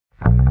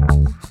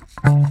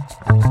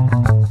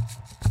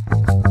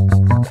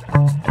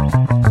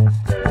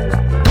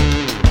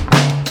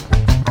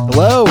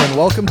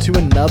welcome to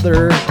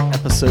another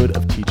episode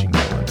of Teaching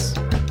Moments.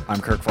 I'm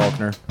Kirk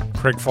Faulkner.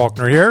 Craig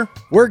Faulkner here.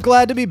 We're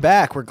glad to be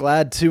back. We're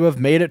glad to have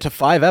made it to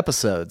 5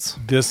 episodes.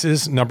 This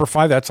is number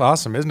 5. That's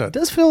awesome, isn't It it?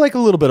 does feel like a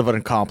little bit of an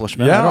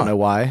accomplishment. Yeah. I don't know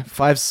why.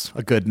 5's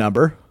a good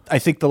number. I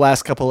think the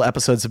last couple of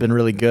episodes have been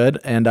really good,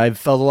 and I've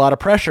felt a lot of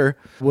pressure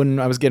when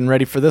I was getting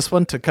ready for this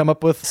one to come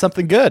up with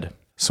something good.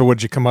 So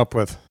what'd you come up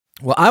with?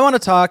 Well, I want to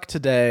talk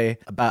today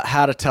about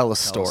how to tell a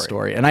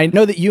story. And I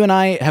know that you and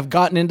I have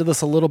gotten into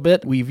this a little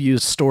bit. We've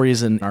used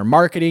stories in our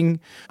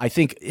marketing. I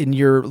think in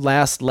your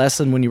last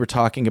lesson when you were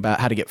talking about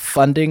how to get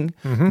funding,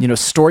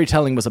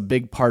 storytelling was a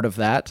big part of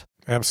that.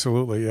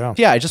 Absolutely, yeah.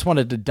 Yeah, I just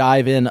wanted to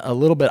dive in a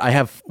little bit. I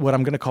have what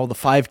I'm going to call the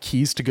 5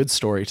 keys to good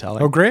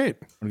storytelling. Oh, great.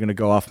 I'm going to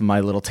go off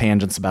my little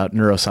tangents about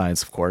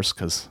neuroscience, of course,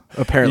 because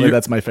apparently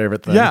that's my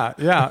favorite thing.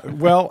 Yeah.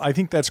 Well, I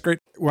think that's great.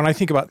 When I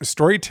think about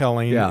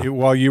storytelling,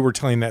 while you were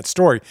telling that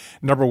story,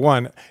 number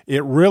one,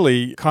 it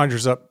really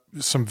conjures up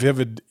some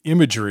vivid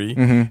imagery.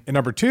 And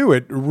number two,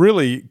 it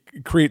really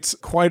creates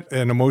quite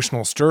an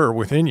emotional stir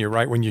within you,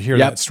 right? When you hear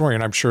that story,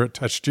 and I'm sure it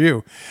touched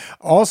you.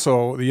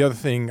 Also, the other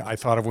thing I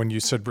thought of when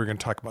you said we're going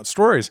to talk about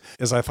stories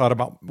is I thought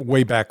about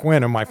way back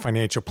when in my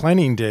financial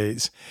planning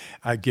days,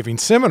 giving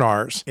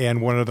seminars.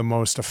 And one of the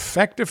most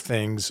effective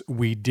things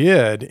we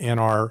did in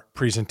our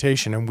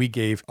presentation, and we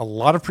gave a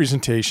lot of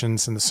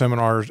presentations, and the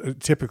seminars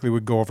typically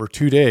would go over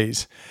 2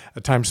 days,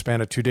 a time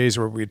span of 2 days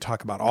where we'd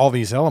talk about all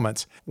these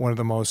elements. One of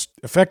the most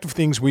effective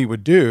things we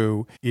would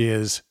do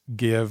is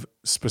give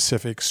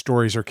specific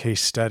stories or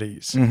case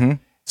studies.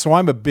 So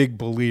I'm a big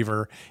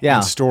believer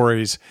in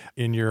stories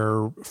in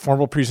your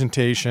formal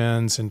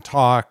presentations and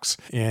talks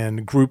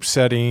and group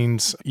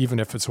settings. Even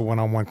if it's a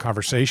one-on-one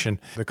conversation,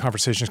 the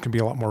conversations can be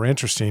a lot more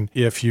interesting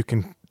if you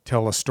can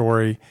tell a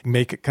story,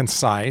 make it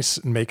concise,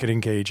 and make it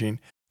engaging.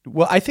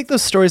 Well, I think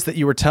those stories that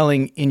you were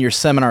telling in your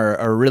seminar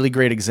are a really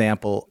great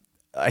example.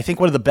 I think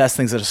one of the best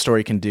things that a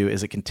story can do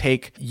is it can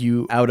take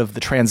you out of the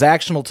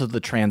transactional to the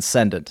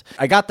transcendent.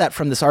 I got that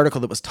from this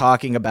article that was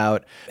talking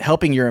about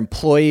helping your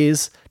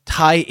employees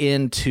tie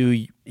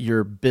into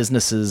your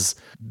business's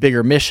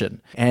bigger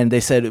mission. And they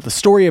said if the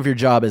story of your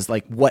job is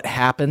like what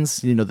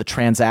happens, the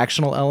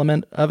transactional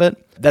element of it,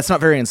 that's not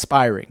very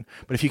inspiring.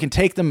 But if you can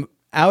take them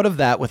out of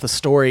that with a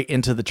story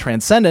into the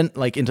transcendent,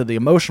 like into the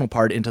emotional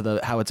part, into the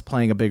how it's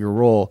playing a bigger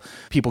role,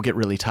 people get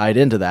really tied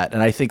into that.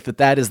 And I think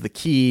that is the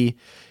key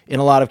in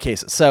a lot of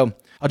cases. So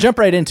I'll jump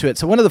right into it.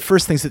 So one of the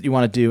first things that you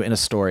want to do in a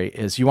story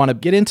is you want to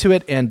get into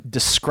it and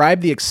describe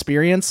the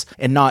experience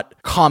and not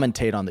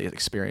commentate on the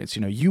experience.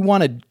 You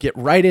want to get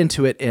right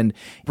into it and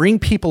bring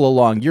people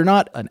along. You're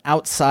not an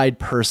outside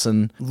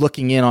person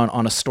looking in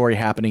on a story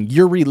happening.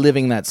 You're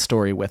reliving that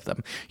story with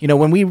them.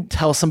 When we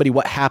tell somebody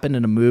what happened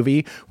in a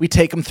movie, we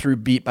take them through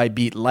beat by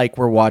beat like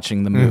we're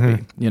watching the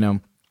movie,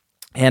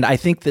 And I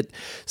think that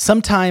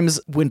sometimes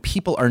when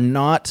people are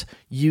not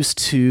used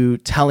to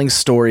telling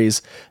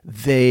stories,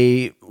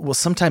 they will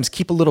sometimes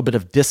keep a little bit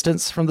of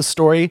distance from the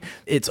story.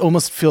 It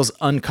almost feels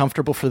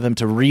uncomfortable for them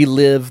to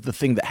relive the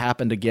thing that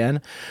happened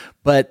again.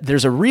 But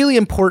there's a really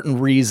important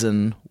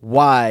reason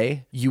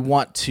why you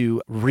want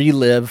to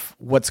relive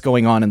what's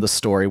going on in the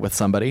story with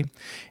somebody.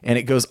 And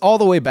it goes all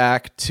the way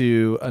back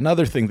to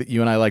another thing that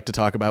you and I like to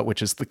talk about,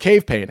 which is the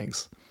cave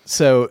paintings.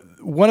 So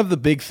one of the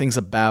big things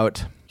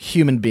about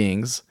human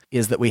beings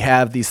is that we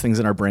have these things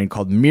in our brain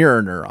called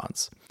mirror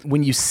neurons.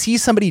 When you see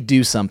somebody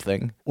do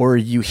something or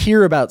you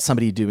hear about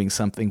somebody doing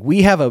something,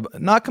 we have a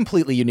not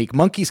completely unique,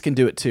 monkeys can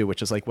do it too,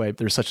 which is like why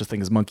there's such a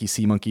thing as monkey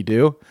see, monkey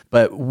do,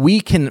 but we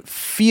can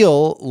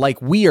feel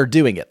like we are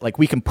doing it. Like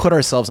we can put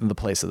ourselves in the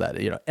place of that.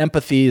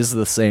 Empathy is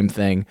the same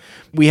thing.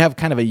 We have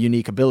kind of a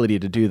unique ability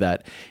to do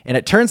that. And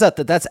it turns out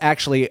that that's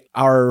actually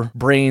our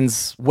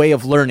brain's way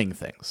of learning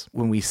things.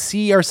 When we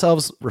see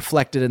ourselves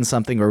reflected in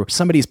something or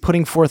somebody's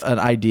putting forth an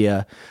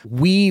idea,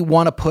 we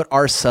want to put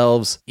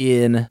ourselves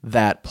in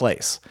that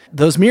place.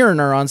 Those mirror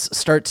neurons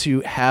start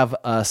to have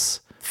us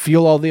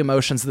feel all the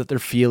emotions that they're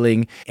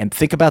feeling and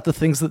think about the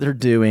things that they're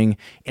doing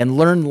and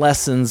learn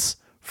lessons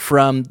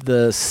from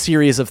the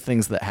series of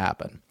things that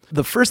happen.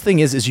 The first thing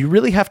is you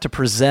really have to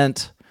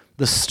present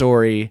the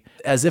story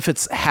as if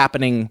it's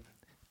happening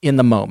in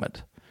the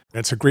moment.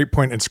 That's a great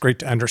point. It's great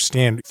to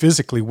understand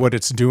physically what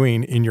it's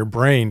doing in your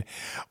brain.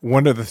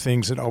 One of the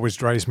things that always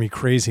drives me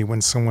crazy when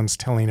someone's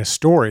telling a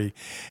story,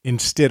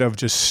 instead of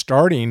just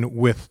starting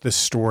with the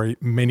story,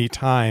 many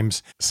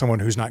times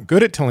someone who's not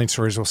good at telling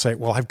stories will say,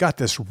 well, I've got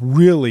this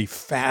really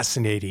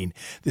fascinating,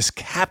 this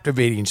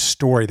captivating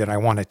story that I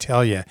want to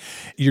tell you.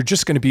 You're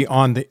just going to be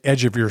on the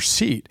edge of your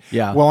seat.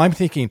 Yeah. Well, I'm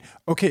thinking,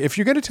 okay, if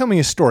you're going to tell me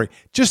a story,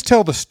 just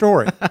tell the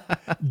story.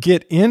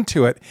 Get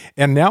into it.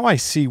 And now I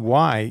see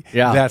why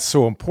that's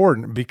so important.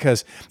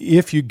 Because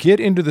if you get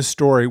into the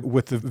story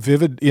with the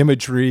vivid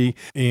imagery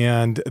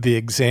and the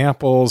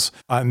examples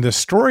and the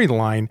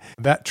storyline,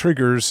 that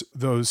triggers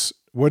those,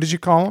 what did you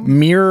call them?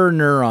 Mirror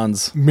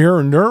neurons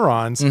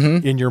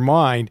in your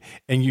mind,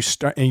 and you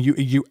start and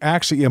you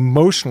actually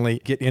emotionally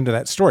get into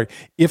that story.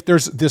 If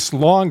there's this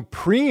long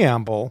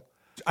preamble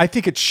I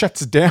think it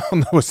shuts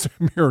down those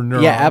mirror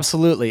neurons. Yeah,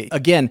 absolutely.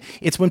 Again,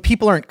 it's when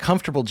people aren't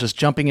comfortable just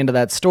jumping into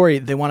that story,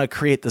 they want to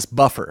create this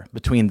buffer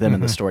between them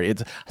and the story.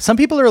 Some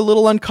people are a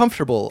little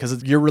uncomfortable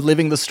because you're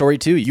reliving the story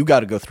too. You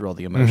got to go through all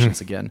the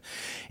emotions again.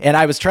 And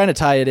I was trying to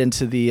tie it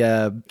into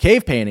the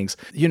cave paintings.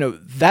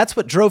 That's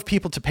what drove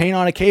people to paint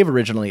on a cave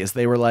originally, is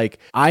they were like,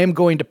 I am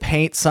going to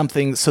paint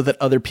something so that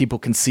other people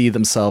can see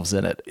themselves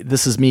in it.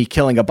 This is me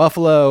killing a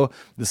buffalo.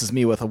 This is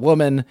me with a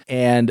woman.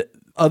 And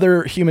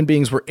other human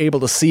beings were able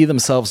to see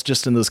themselves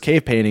just in those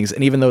cave paintings.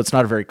 And even though it's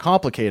not a very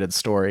complicated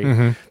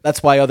story,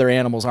 that's why other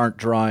animals aren't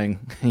drawing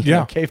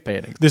cave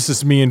paintings. This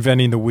is me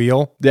inventing the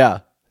wheel. Yeah.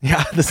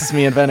 Yeah, this is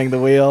me inventing the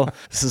wheel.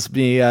 This is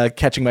me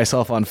catching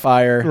myself on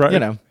fire.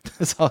 Right.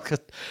 It's all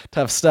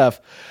tough stuff.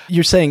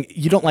 You're saying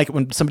you don't like it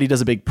when somebody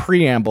does a big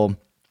preamble.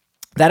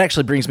 That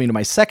actually brings me to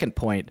my second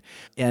point.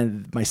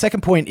 And my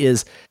second point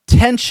is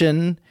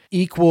tension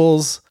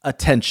equals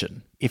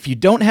attention. If you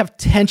don't have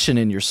tension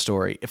in your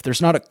story, if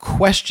there's not a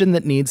question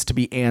that needs to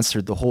be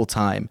answered the whole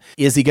time,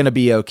 is he going to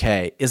be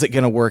okay? Is it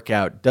going to work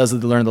out? Does he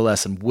learn the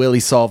lesson? Will he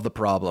solve the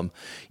problem?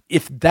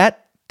 If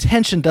that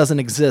tension doesn't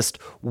exist,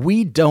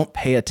 we don't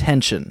pay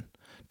attention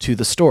to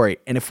the story.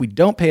 And if we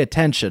don't pay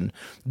attention,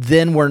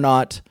 then we're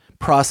not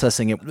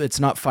processing it. It's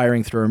not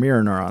firing through our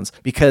mirror neurons,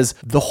 because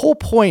the whole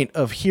point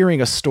of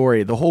hearing a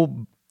story, the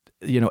whole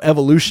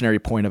evolutionary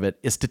point of it,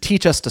 is to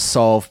teach us to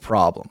solve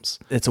problems.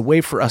 It's a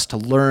way for us to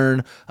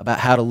learn about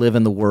how to live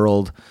in the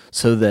world,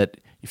 so that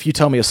if you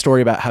tell me a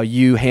story about how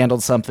you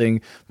handled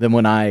something, then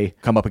when I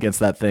come up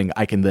against that thing,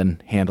 I can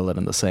then handle it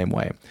in the same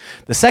way.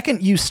 The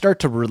second you start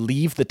to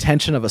relieve the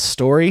tension of a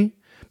story,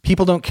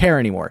 people don't care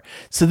anymore.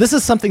 So this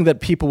is something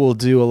that people will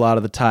do a lot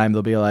of the time.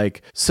 They'll be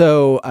like,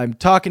 so I'm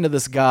talking to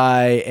this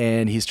guy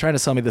and he's trying to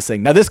sell me this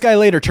thing. Now, this guy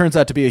later turns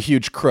out to be a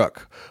huge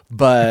crook.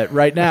 But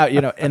right now,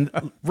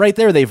 and right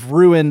there, they've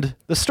ruined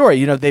the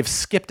story. They've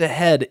skipped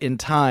ahead in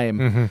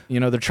time.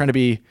 They're trying to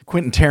be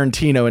Quentin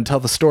Tarantino and tell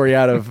the story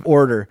out of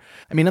order.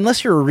 I mean,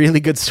 unless you're a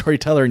really good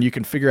storyteller and you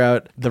can figure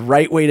out the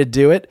right way to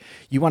do it,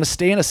 you want to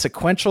stay in a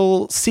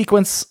sequential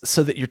sequence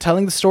so that you're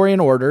telling the story in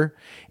order.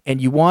 And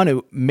you want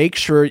to make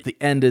sure the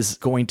end is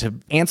going to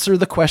answer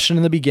the question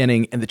in the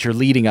beginning and that you're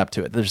leading up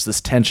to it. There's this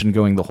tension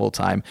going the whole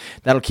time.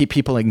 That'll keep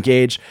people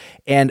engaged.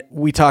 And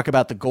we talk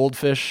about the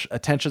goldfish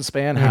attention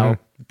span, how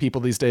people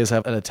these days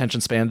have an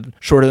attention span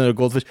shorter than a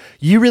goldfish.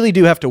 You really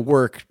do have to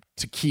work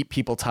to keep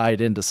people tied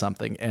into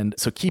something. And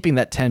so keeping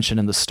that tension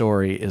in the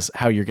story is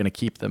how you're going to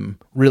keep them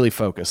really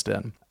focused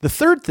in. The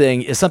third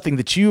thing is something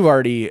that you've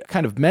already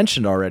kind of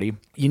mentioned already.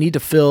 You need to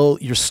fill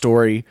your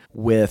story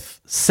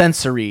with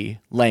sensory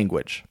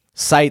language,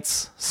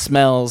 sights,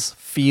 smells,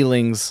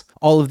 feelings,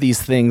 all of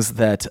these things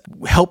that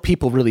help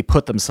people really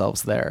put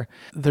themselves there.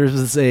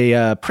 There's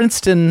a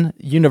Princeton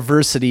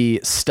University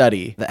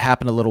study that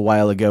happened a little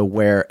while ago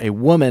where a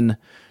woman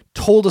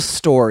told a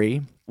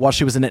story while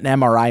she was in an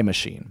MRI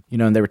machine,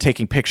 and they were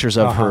taking pictures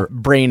of her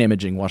brain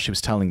imaging while she was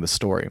telling the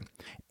story.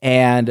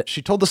 And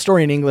she told the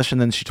story in English,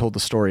 and then she told the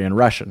story in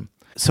Russian.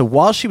 So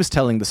while she was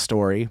telling the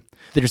story,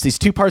 there's these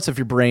two parts of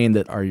your brain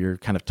that are your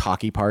kind of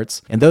talky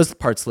parts, and those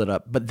parts lit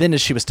up. But then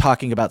as she was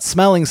talking about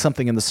smelling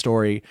something in the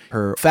story,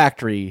 her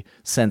olfactory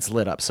sense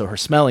lit up. So her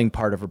smelling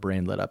part of her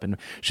brain lit up. And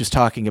she was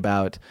talking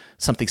about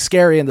something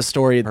scary in the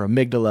story, her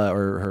amygdala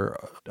or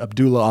her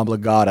Abdullah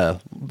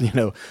oblongata,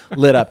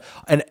 lit up.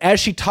 And as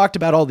she talked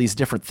about all these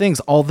different things,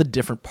 all the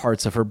different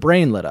parts of her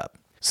brain lit up.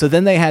 So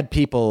then they had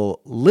people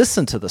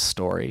listen to the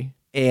story.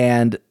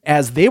 And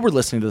as they were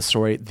listening to the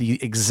story,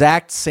 the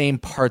exact same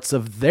parts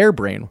of their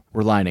brain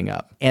were lining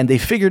up. And they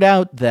figured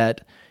out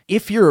that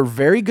if you're a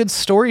very good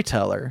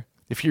storyteller,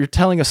 if you're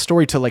telling a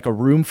story to like a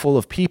room full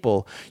of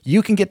people,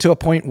 you can get to a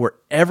point where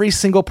every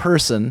single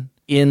person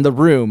in the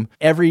room,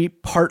 every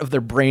part of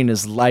their brain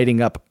is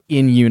lighting up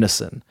in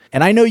unison.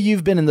 And I know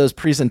you've been in those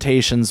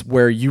presentations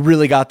where you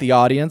really got the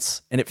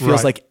audience and it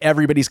feels like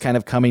everybody's kind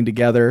of coming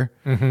together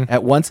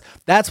at once.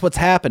 That's what's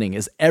happening,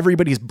 is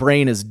everybody's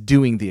brain is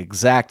doing the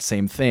exact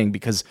same thing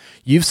because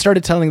you've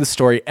started telling the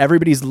story.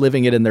 Everybody's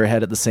living it in their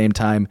head at the same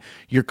time.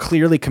 You're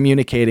clearly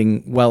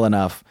communicating well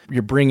enough.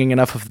 You're bringing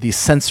enough of these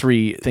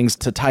sensory things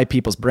to tie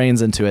people's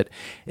brains into it.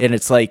 And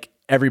it's like,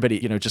 everybody,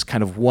 just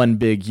kind of one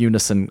big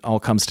unison all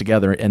comes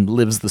together and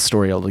lives the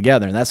story all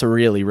together. And that's a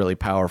really, really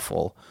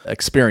powerful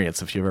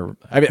experience if you've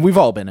ever, we've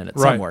all been in it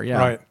somewhere. Yeah.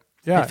 Right.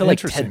 Yeah. I feel like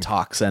TED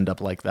Talks end up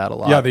like that a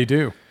lot. Yeah, they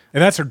do.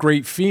 And that's a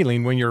great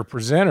feeling when you're a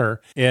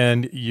presenter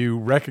and you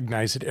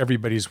recognize that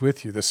everybody's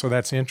with you. So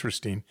that's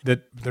interesting,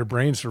 that their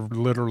brains are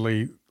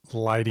literally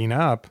lighting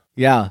up.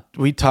 Yeah,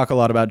 we talk a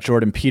lot about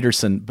Jordan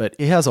Peterson, but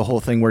he has a whole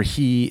thing where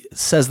he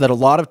says that a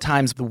lot of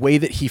times the way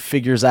that he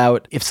figures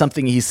out if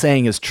something he's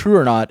saying is true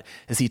or not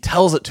is he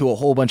tells it to a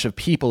whole bunch of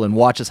people and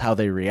watches how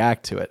they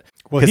react to it.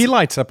 Well, he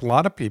lights up a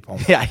lot of people.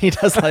 Yeah, he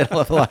does light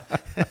up a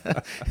lot.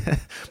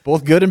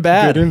 Both good and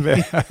bad. Good and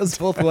bad. He does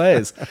both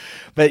ways.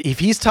 But if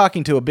he's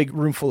talking to a big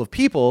room full of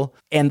people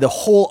and the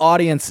whole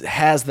audience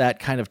has that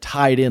kind of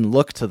tied in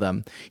look to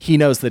them, he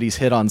knows that he's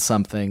hit on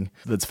something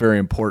that's very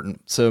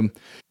important. So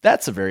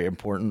that's a very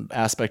important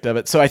aspect of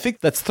it. So I think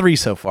that's 3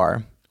 so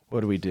far.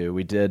 What do?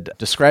 We did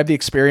describe the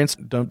experience,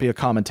 don't be a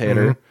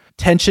commentator.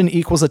 Tension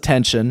equals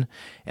attention,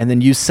 and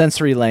then use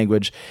sensory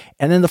language.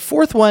 And then the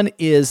fourth one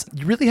is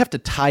you really have to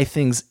tie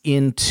things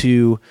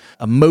into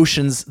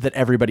emotions that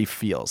everybody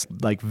feels,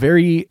 like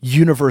very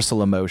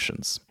universal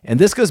emotions. And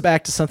this goes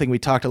back to something we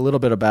talked a little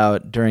bit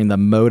about during the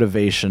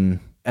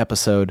motivation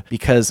episode,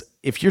 because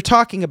if you're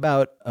talking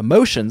about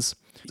emotions,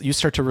 you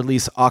start to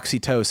release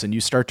oxytocin, you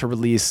start to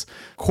release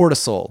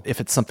cortisol if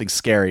it's something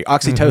scary,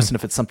 oxytocin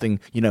if it's something,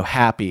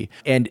 happy.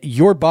 And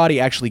your body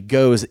actually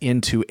goes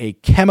into a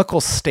chemical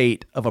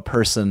state of a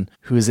person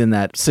who is in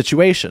that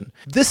situation.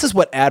 This is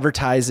what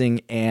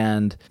advertising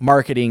and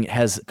marketing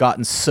has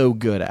gotten so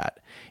good at,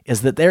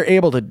 is that they're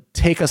able to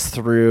take us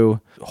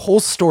through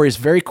whole stories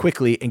very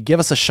quickly and give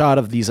us a shot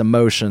of these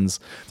emotions.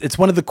 It's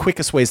one of the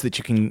quickest ways that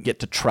you can get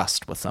to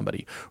trust with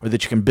somebody or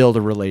that you can build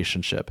a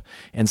relationship.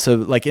 And so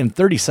like in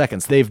 30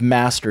 seconds, they've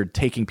mastered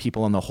taking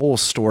people on the whole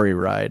story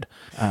ride.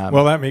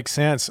 Well, that makes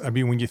sense. I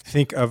mean, when you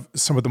think of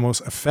some of the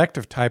most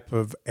effective type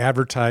of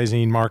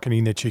advertising,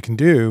 marketing that you can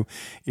do,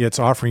 it's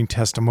offering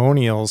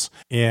testimonials.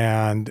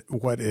 And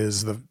what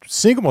is the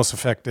single most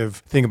effective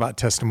thing about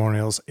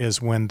testimonials is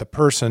when the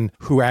person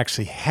who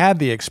actually had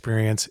the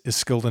experience is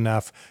skilled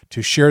enough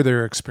to share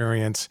their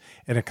experience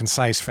in a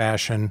concise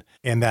fashion,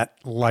 and that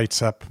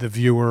lights up the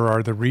viewer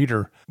or the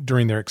reader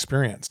during their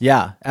experience.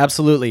 Yeah,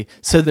 absolutely.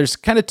 So there's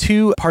kind of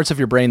two parts of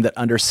your brain that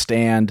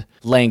understand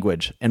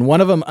language, and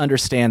one of them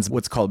understands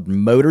what's called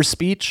motor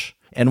speech,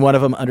 and one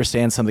of them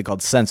understands something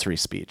called sensory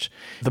speech.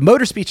 The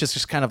motor speech is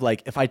just kind of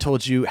like if I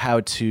told you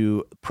how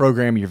to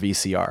program your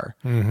VCR.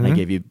 I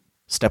gave you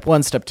step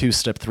 1, step 2,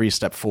 step 3,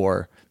 step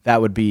 4. That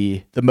would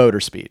be the motor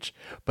speech.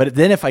 But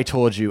then if I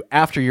told you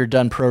after you're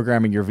done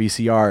programming your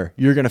VCR,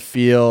 you're going to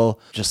feel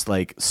just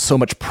like so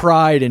much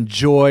pride and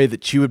joy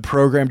that you had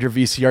programmed your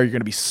VCR. You're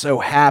going to be so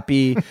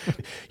happy.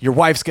 Your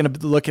wife's going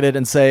to look at it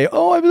and say,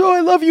 oh,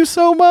 I love you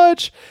so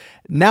much.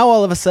 Now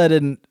all of a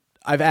sudden,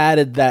 I've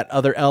added that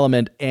other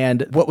element,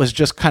 and what was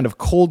just kind of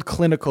cold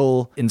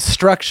clinical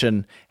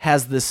instruction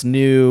has this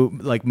new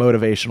like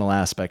motivational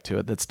aspect to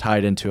it that's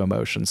tied into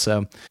emotion.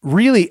 So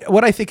really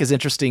what I think is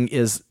interesting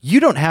is you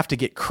don't have to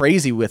get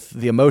crazy with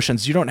the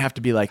emotions. You don't have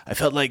to be like, I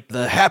felt like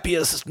the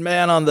happiest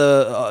man on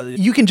the,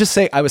 you can just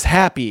say, I was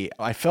happy.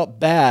 I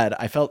felt bad.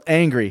 I felt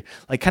angry,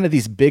 like kind of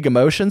these big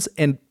emotions,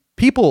 and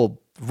people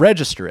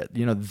register it.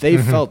 They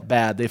felt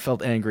bad, they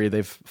felt angry,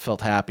 they've felt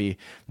happy.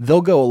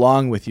 They'll go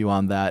along with you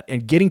on that.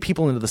 And getting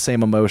people into the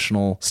same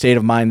emotional state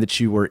of mind that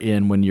you were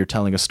in when you're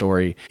telling a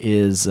story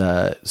is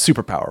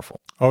super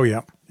powerful. Oh,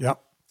 yeah.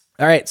 Yep.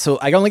 All right. So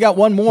I only got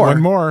one more.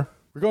 One more.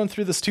 We're going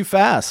through this too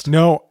fast.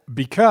 No,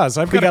 because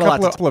I've got a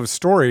couple of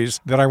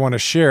stories that I want to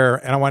share,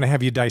 and I want to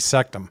have you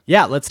dissect them.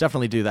 Yeah, let's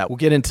definitely do that. We'll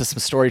get into some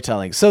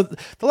storytelling. So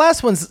the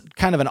last one's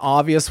kind of an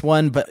obvious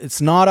one, but it's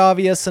not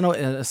obvious in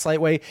a slight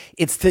way.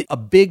 It's that a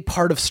big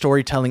part of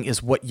storytelling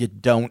is what you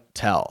don't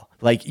tell.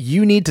 Like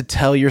you need to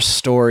tell your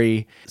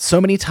story so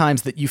many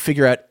times that you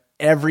figure out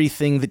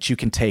everything that you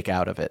can take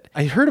out of it.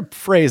 I heard a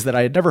phrase that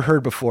I had never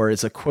heard before.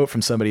 It's a quote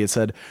from somebody. It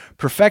said,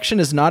 perfection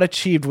is not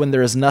achieved when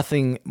there is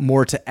nothing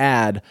more to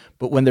add,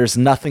 but when there's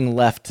nothing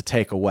left to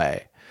take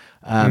away.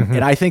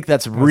 And I think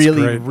that's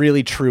really,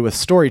 really true with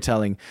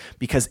storytelling,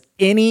 because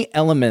any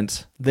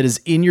element that is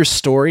in your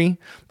story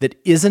that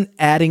isn't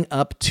adding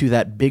up to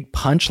that big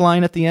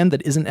punchline at the end,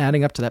 that isn't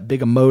adding up to that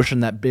big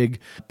emotion, that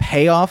big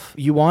payoff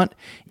you want,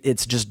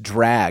 it's just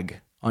drag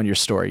on your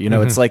story.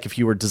 It's like if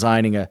you were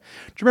designing do you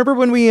remember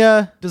when we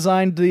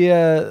designed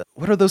the,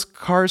 what are those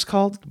cars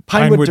called?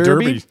 Pinewood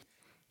Derby?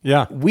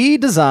 Yeah. We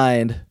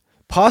designed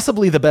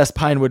possibly the best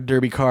Pinewood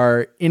Derby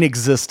car in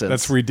existence.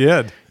 That's what we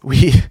did.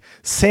 We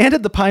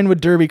sanded the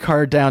Pinewood Derby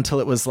car down till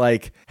it was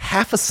like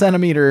half a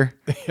centimeter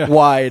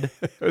wide.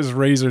 It was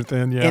razor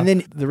thin, yeah. And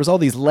then there was all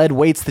these lead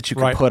weights that you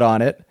could put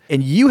on it.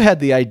 And you had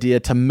the idea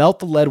to melt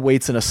the lead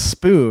weights in a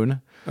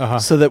spoon,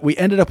 so that we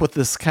ended up with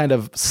this kind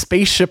of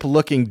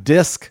spaceship-looking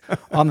disc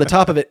on the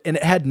top of it, and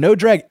it had no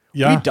drag.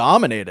 Yeah. We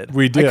dominated.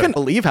 We did. I couldn't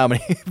believe how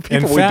many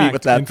people we beat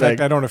with that thing. In fact,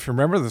 I don't know if you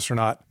remember this or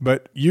not,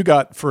 but you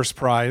got first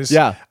prize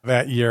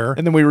that year.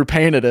 And then we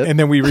repainted it.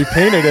 And we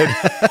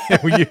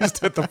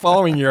used it the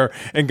following year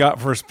and got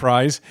first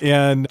prize.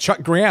 And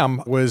Chuck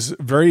Graham was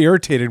very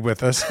irritated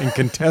with us and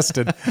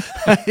contested.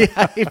 He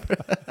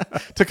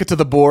took it to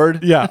the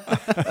board. Yeah.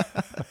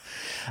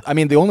 I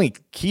mean, the only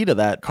key to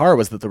that car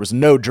was that there was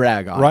no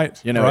drag on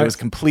it. It was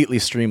completely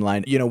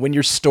streamlined. When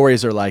your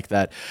stories are like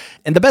that.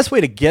 And the best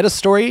way to get a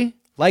story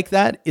like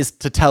that is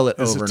to tell it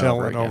over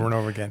and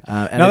over again.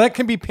 Now, that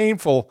can be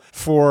painful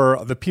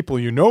for the people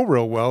you know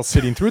real well,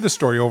 sitting through the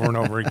story over and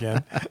over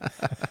again.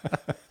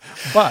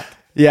 But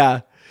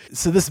yeah.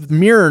 So this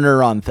mirror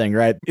neuron thing,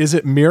 right? Is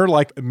it mirror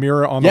like a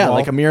mirror on the wall? Yeah,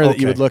 like a mirror that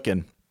you would look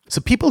in. So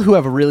people who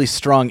have a really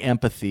strong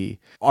empathy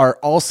are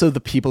also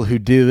the people who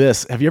do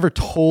this. Have you ever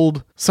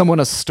told someone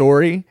a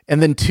story and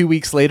then 2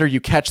 weeks later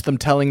you catch them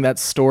telling that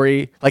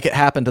story like it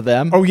happened to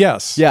them? Oh,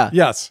 yes. Yeah.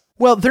 Yes.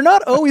 Well, they're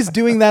not always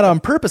doing that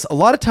on purpose. A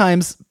lot of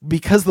times,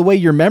 because the way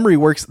your memory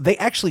works, they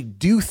actually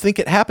do think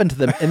it happened to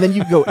them. And then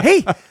you go,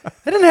 hey,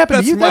 that didn't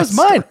happen to you. That was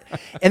mine.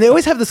 And they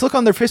always have this look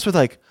on their face where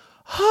they're like,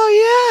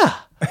 oh, yeah.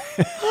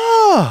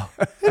 Oh,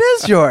 it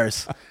is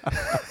yours.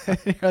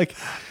 You're like,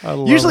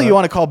 usually you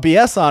want to call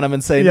BS on them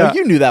and say, no,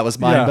 you knew that was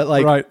mine. But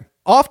like,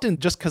 often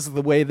just because of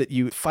the way that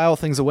you file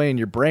things away in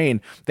your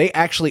brain, they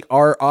actually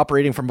are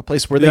operating from a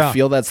place where they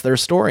feel that's their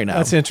story now.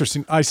 That's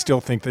interesting. I still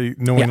think they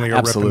knowingly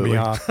are ripping me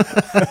off.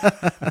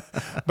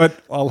 But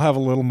I'll have a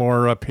little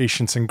more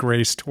patience and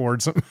grace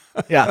towards them.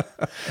 Yeah.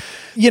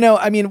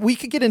 I mean, we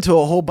could get into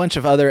a whole bunch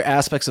of other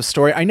aspects of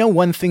story. I know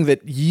one thing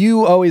that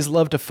you always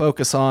love to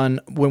focus on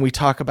when we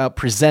talk about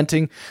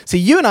presenting. See,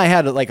 you and I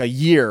had like a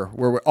year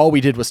where all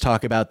we did was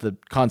talk about the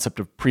concept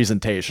of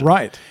presentation.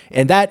 Right.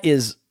 And that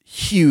is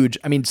huge.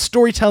 I mean,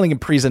 storytelling and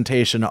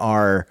presentation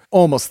are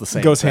almost the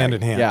same. It goes thing. hand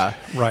in hand. Yeah.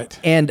 Right.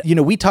 And,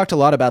 we talked a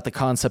lot about the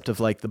concept of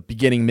like the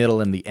beginning,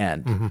 middle, and the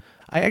end. Mm-hmm.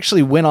 I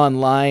actually went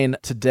online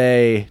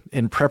today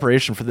in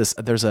preparation for this.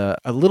 There's a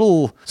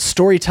little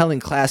storytelling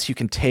class you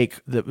can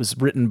take that was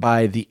written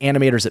by the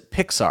animators at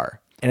Pixar.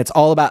 And it's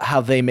all about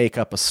how they make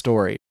up a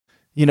story.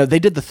 They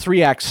did the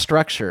 3-act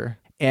structure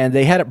and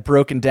they had it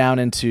broken down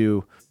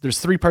into, there's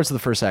 3 parts of the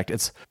first act.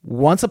 It's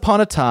once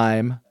upon a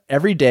time,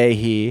 every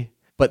day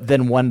but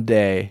then one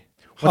day.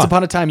 Once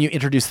upon a time, you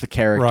introduce the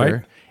character.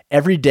 Right.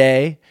 Every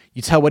day,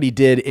 you tell what he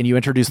did and you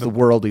introduce the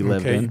world he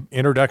lived in.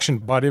 Introduction,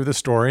 body of the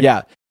story.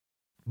 Yeah.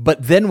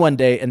 But then one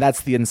day, and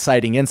that's the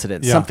inciting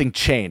incident, something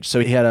changed. So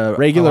he had a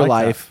regular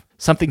life,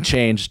 something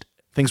changed,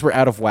 things were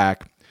out of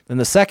whack. Then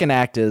the second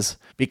act is,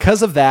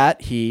 because of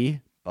that, he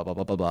blah, blah,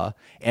 blah, blah, blah.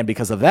 And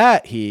because of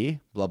that, he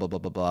blah, blah, blah,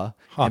 blah, blah.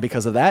 And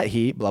because of that,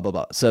 he blah, blah,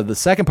 blah. So the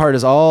second part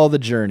is all the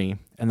journey.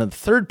 And then the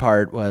third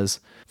part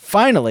was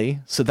finally,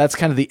 so that's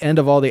kind of the end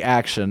of all the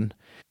action.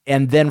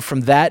 And then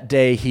from that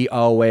day, he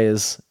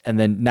always, and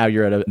then now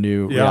you're at a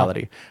new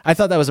reality. I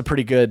thought that was a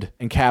pretty good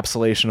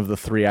encapsulation of the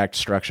 3-act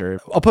structure.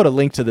 I'll put a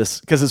link to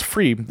this because it's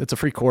free. It's a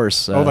free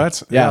course.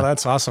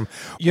 That's awesome.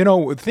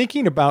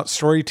 Thinking about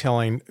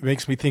storytelling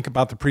makes me think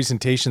about the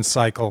presentation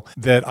cycle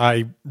that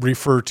I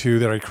refer to,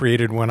 that I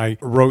created when I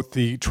wrote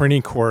the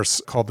training course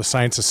called The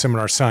Science of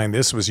Seminar Selling.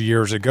 This was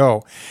years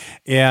ago.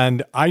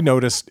 And I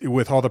noticed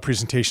with all the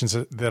presentations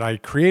that I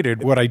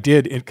created, what I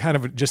did kind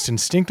of just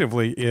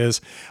instinctively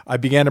is I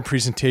began a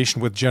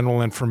presentation with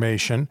general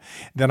information.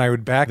 Then I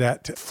would back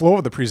that flow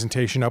of the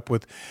presentation up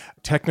with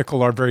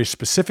technical or very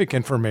specific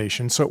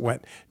information. So it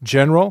went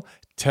general,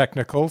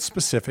 technical,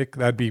 specific.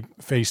 That'd be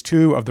phase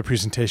 2 of the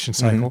presentation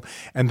cycle.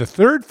 Mm-hmm. And the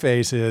third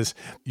phase is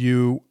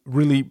you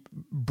really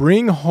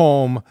bring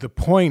home the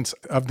points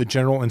of the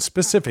general and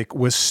specific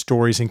with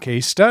stories and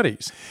case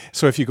studies.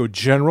 So if you go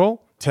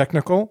general,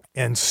 technical,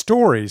 and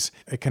stories,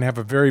 it can have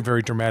a very,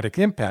 very dramatic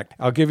impact.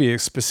 I'll give you a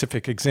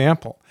specific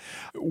example.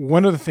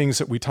 One of the things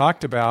that we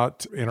talked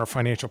about in our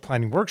financial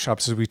planning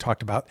workshops is we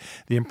talked about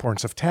the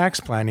importance of tax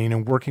planning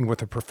and working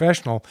with a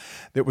professional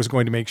that was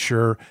going to make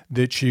sure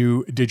that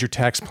you did your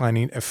tax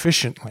planning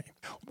efficiently.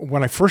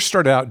 When I first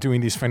started out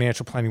doing these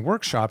financial planning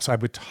workshops, I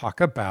would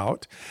talk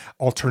about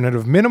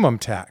alternative minimum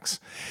tax.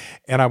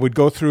 And I would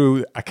go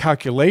through a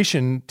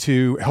calculation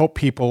to help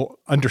people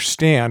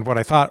understand what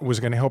I thought was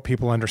going to help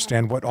people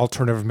understand what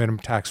alternative minimum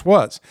tax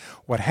was.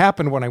 What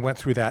happened when I went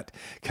through that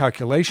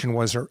calculation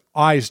was their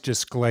eyes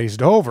just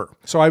glazed over.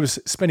 So I was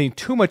spending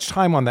too much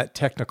time on that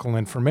technical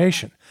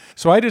information.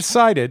 So I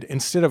decided,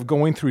 instead of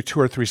going through 2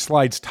 or 3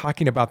 slides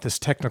talking about this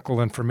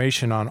technical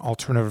information on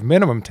alternative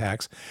minimum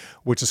tax,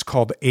 which is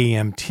called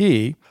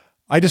AMT,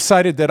 I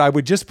decided that I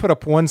would just put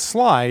up one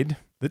slide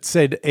that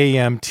said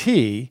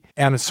AMT.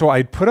 And so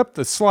I put up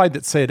the slide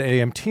that said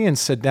AMT and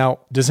said, now,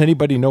 does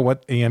anybody know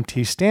what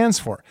AMT stands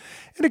for?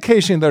 And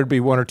occasionally there'd be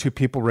 1 or 2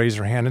 people raise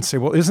their hand and say,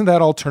 well, isn't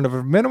that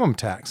alternative minimum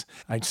tax?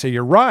 I'd say,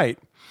 you're right.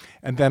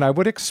 And then I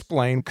would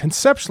explain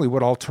conceptually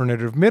what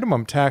alternative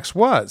minimum tax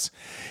was.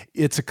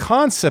 It's a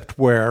concept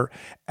where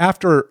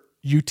after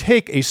you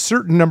take a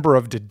certain number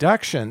of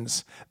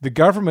deductions, the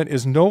government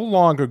is no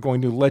longer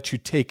going to let you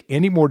take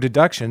any more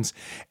deductions,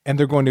 and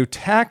they're going to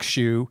tax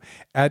you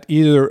at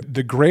either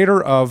the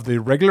greater of the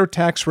regular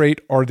tax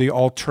rate or the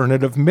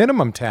alternative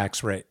minimum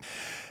tax rate.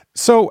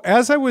 So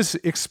as I was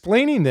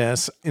explaining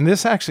this, and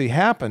this actually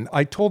happened,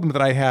 I told them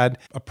that I had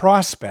a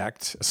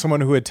prospect, someone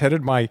who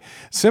attended my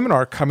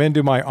seminar, come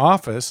into my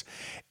office,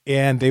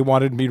 and they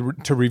wanted me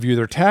to review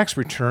their tax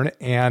return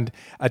and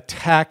a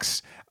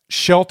tax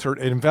sheltered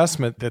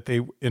investment that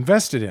they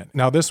invested in.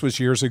 Now, this was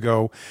years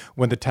ago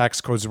when the tax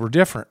codes were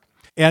different.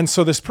 And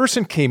so this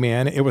person came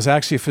in. It was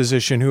actually a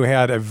physician who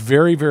had a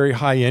very, very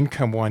high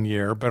income one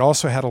year, but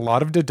also had a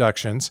lot of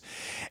deductions.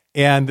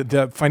 And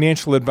the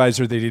financial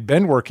advisor that he'd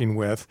been working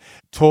with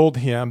told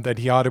him that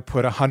he ought to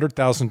put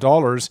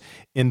 $100,000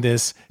 in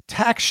this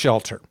tax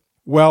shelter.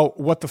 Well,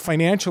 what the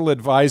financial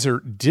advisor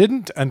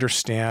didn't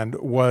understand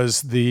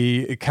was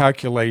the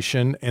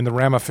calculation and the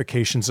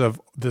ramifications of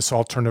this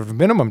alternative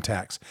minimum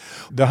tax.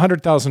 The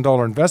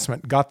 $100,000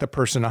 investment got the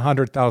person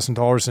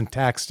 $100,000 in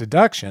tax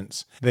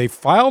deductions. They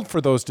filed for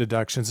those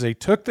deductions. They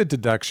took the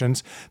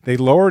deductions. They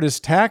lowered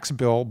his tax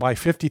bill by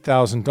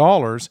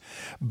 $50,000.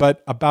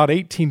 But about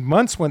 18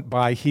 months went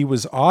by, he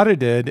was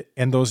audited,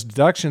 and those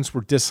deductions were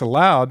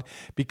disallowed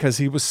because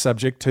he was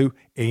subject to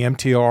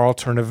AMT or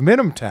alternative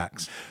minimum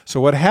tax.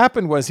 So what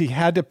happened was he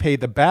had to pay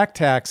the back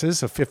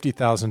taxes of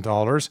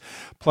 $50,000,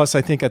 plus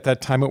I think at that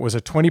time it was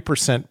a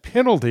 20%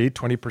 penalty,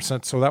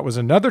 20%, so that was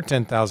another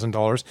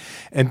 $10,000.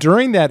 And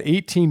during that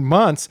 18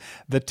 months,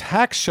 the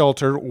tax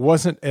shelter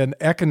wasn't an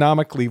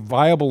economically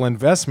viable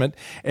investment,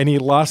 and he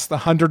lost the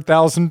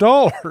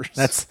 $100,000.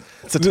 That's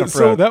a tough road.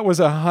 So that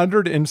was a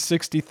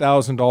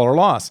 $160,000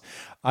 loss.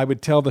 I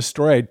would tell the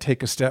story, I'd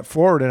take a step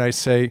forward and I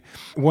say,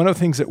 one of the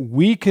things that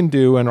we can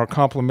do in our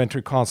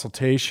complimentary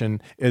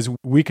consultation is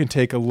we can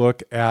take a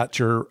look at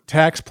your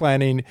tax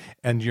planning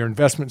and your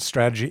investment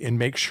strategy and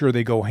make sure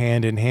they go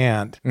hand in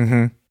hand.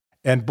 Mm-hmm.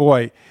 And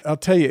boy, I'll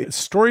tell you,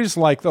 stories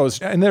like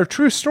those, and they're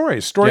true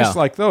stories,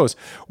 like those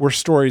were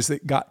stories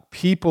that got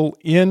people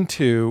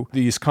into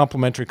these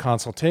complimentary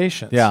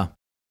consultations. Yeah.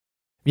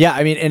 Yeah,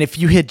 I mean, and if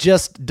you had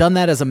just done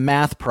that as a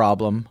math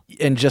problem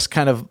and just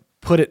kind of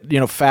put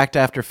it, fact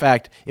after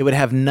fact, it would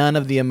have none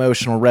of the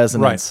emotional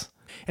resonance.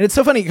 Right. And it's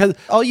so funny because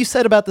all you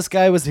said about this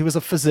guy was he was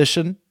a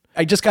physician.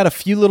 I just got a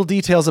few little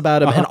details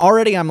about him, and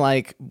already I'm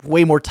like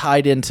way more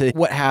tied into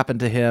what happened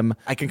to him.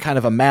 I can kind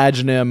of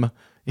imagine him.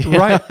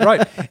 Right.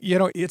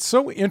 It's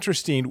so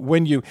interesting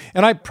when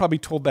and I probably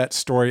told that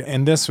story,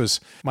 and this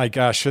was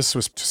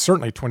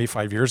certainly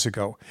 25 years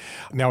ago.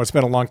 Now, it's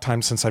been a long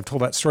time since I've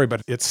told that story,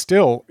 but it's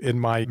still in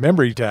my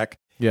memory deck.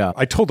 Yeah.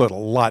 I told it a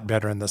lot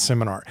better in the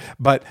seminar,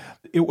 but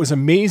it was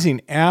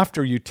amazing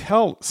after you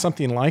tell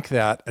something like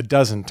that a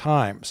dozen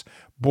times.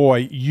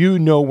 Boy, you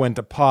know when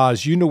to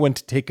pause, you know when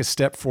to take a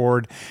step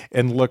forward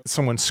and look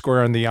someone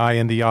square in the eye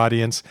in the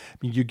audience.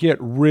 You get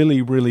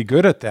really, really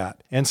good at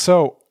that. And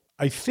so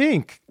I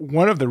think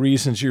one of the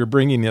reasons you're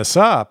bringing this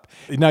up,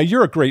 now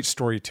you're a great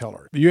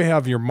storyteller. You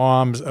have your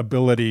mom's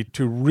ability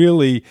to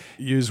really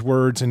use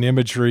words and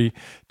imagery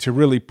to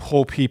really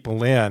pull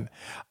people in.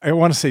 I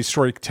want to say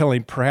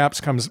storytelling perhaps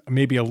comes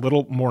maybe a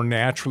little more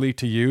naturally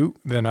to you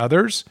than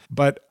others,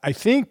 but I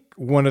think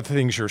one of the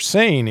things you're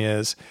saying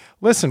is,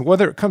 listen,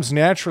 whether it comes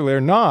naturally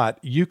or not,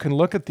 you can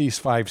look at these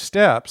 5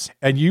 steps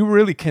and you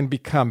really can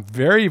become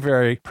very,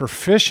 very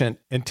proficient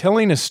in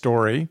telling a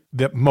story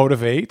that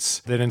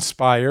motivates, that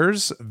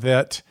inspires,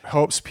 that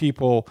helps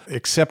people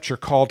accept your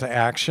call to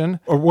action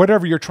or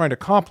whatever you're trying to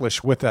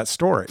accomplish with that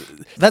story.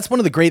 That's one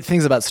of the great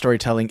things about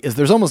storytelling is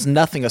there's almost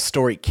nothing a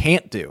story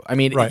can't do. I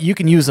mean, right. You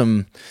can use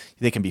them.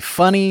 They can be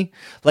funny.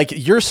 Like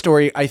your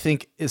story, I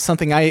think, is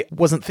something I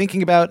wasn't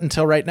thinking about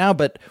until right now,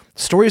 but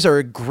stories are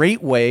a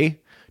great way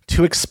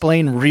to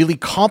explain really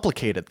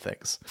complicated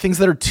things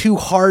that are too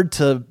hard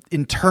to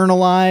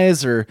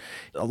internalize or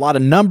a lot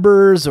of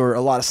numbers or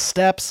a lot of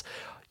steps.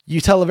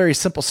 You tell a very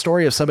simple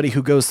story of somebody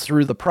who goes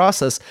through the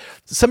process.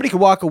 Somebody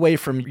could walk away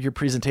from your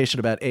presentation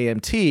about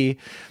AMT.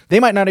 They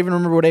might not even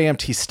remember what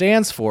AMT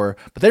stands for,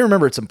 but they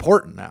remember it's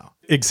important now.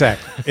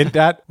 Exactly. And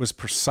that was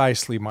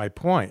precisely my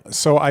point.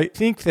 So I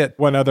think that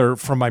one other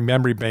from my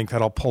memory bank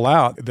that I'll pull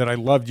out that I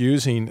loved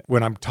using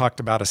when I'm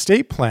talked about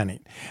estate planning.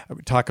 I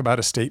would talk about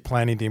estate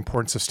planning, the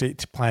importance of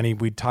estate planning.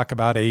 We'd talk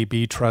about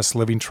AB trust,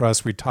 living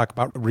trust. We'd talk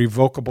about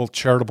revocable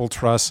charitable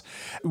trusts.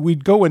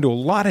 We'd go into a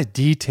lot of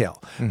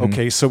detail. Mm-hmm.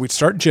 Okay, so we'd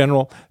start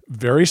general,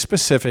 very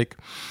specific.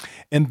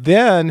 And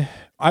then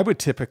I would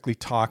typically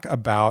talk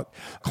about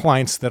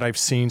clients that I've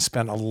seen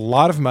spend a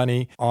lot of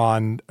money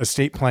on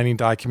estate planning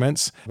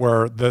documents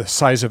where the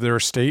size of their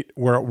estate,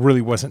 where it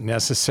really wasn't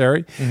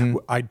necessary. Mm-hmm.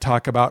 I'd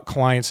talk about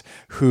clients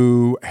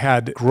who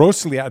had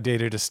grossly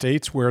outdated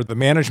estates where the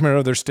management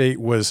of their estate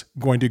was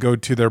going to go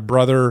to their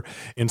brother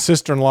and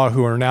sister-in-law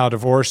who are now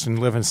divorced and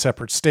live in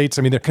separate states.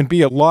 I mean, there can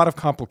be a lot of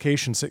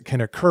complications that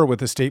can occur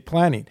with estate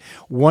planning.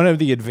 One of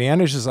the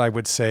advantages, I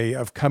would say,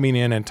 of coming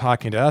in and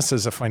talking to us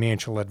as a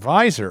financial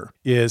advisor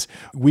is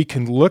we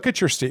can look at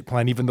your estate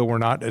plan, even though we're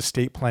not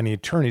estate planning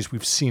attorneys.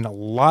 We've seen a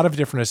lot of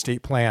different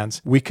estate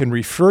plans. We can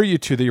refer you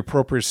to the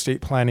appropriate estate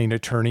planning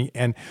attorney,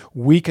 and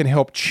we can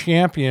help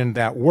champion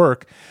that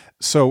work.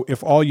 So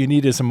if all you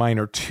need is a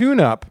minor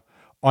tune-up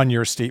on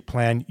your estate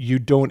plan, you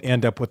don't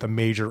end up with a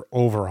major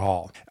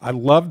overhaul. I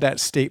love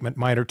that statement,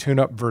 minor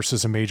tune-up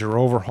versus a major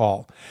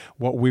overhaul.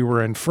 What we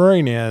were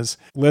inferring is,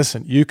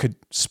 listen, you could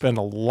spend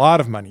a lot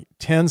of money,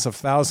 tens of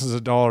thousands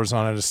of dollars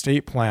on an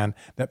estate plan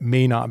that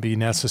may not be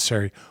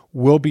necessary.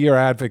 We'll be your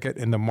advocate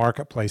in the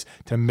marketplace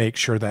to make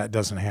sure that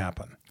doesn't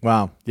happen.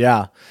 Wow.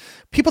 Yeah.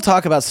 People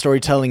talk about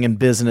storytelling in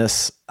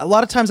business. A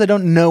lot of times I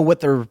don't know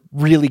what they're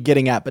really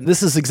getting at, but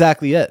this is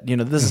exactly it.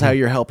 This is how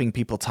you're helping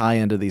people tie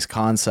into these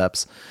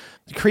concepts.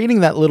 Creating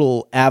that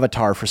little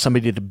avatar for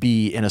somebody to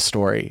be in a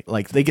story,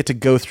 like they get to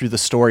go through the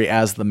story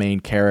as the main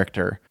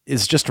character.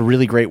 is just a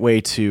really great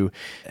way to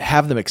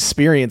have them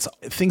experience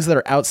things that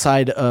are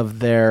outside of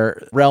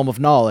their realm of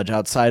knowledge,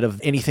 outside of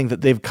anything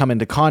that they've come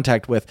into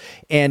contact with.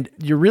 And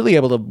you're really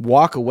able to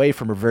walk away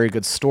from a very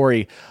good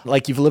story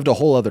like you've lived a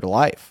whole other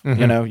life.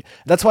 You know,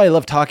 that's why I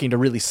love talking to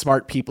really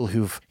smart people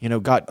who've,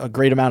 got a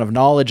great amount of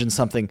knowledge in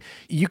something.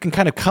 You can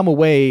kind of come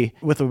away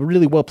with a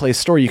really well-placed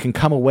story. You can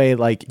come away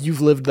like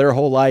you've lived their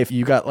whole life.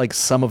 You got like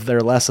some of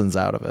their lessons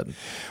out of it.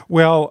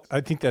 Well,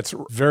 I think that's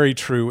very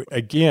true.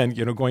 Again,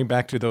 going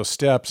back to those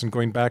steps and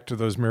going back to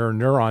those mirror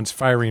neurons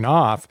firing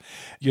off,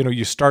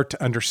 you start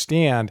to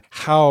understand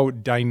how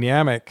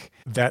dynamic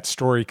that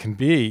story can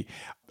be.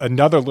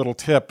 Another little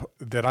tip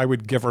that I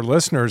would give our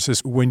listeners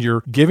is when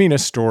you're giving a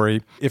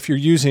story, if you're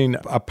using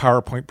a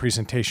PowerPoint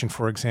presentation,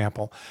 for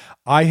example,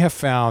 I have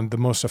found the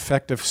most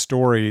effective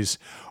stories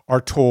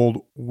are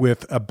told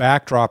with a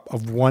backdrop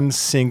of one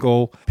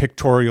single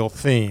pictorial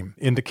theme.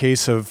 In the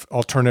case of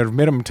alternative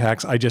minimum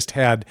tax, I just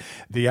had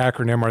the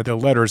acronym or the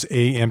letters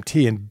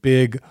AMT in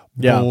big,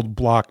 bold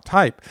block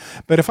type.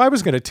 But if I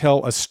was going to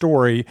tell a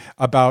story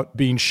about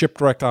being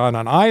shipwrecked on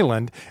an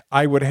island,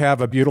 I would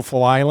have a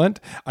beautiful island.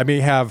 I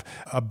may have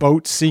a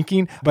boat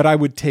sinking, but I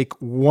would take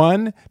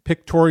one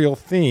pictorial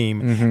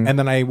theme and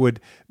then I would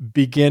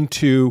begin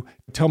to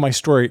tell my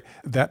story,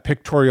 that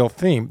pictorial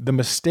theme. The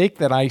mistake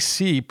that I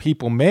see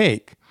people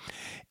make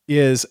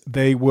is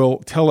they will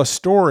tell a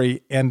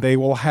story and they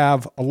will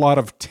have a lot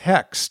of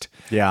text.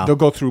 Yeah. They'll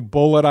go through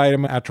bullet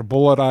item after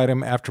bullet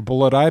item after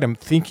bullet item,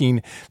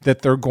 thinking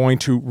that they're going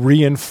to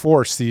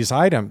reinforce these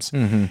items.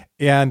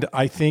 And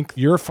I think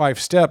your 5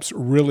 steps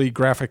really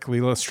graphically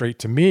illustrate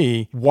to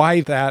me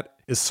why that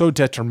is so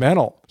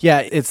detrimental. Yeah,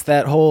 it's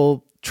that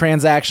whole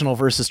transactional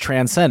versus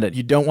transcendent.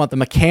 You don't want the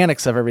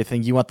mechanics of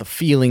everything. You want the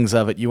feelings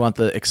of it. You want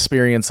the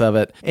experience of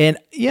it. And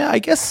yeah, I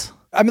guess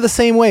I'm the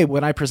same way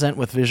when I present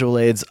with visual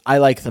aids. I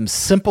like them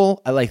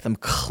simple. I like them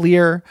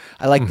clear.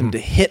 I like them to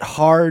hit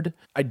hard.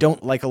 I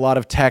don't like a lot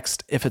of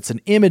text. If it's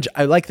an image,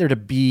 I like there to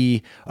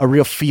be a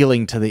real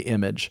feeling to the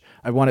image.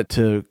 I want it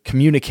to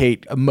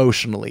communicate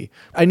emotionally.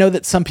 I know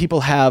that some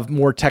people have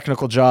more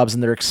technical jobs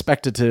and they're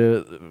expected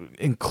to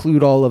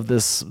include all of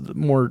this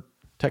more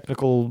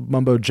technical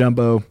mumbo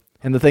jumbo.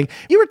 And the thing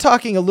you were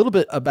talking a little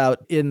bit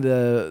about in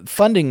the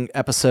funding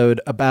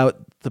episode about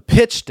the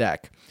pitch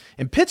deck.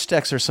 And pitch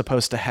decks are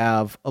supposed to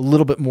have a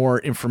little bit more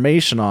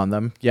information on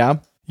them. Yeah?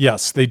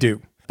 Yes, they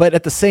do. But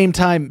at the same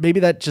time, maybe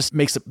that just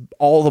makes it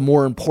all the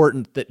more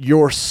important that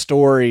your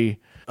story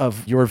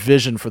of your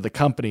vision for the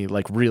company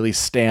like really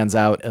stands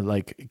out and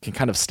like can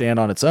kind of stand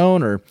on its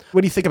own? Or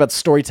what do you think about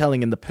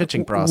storytelling in the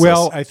pitching process?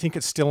 Well, I think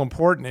it's still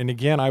important. And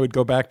again, I would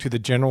go back to the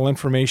general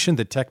information,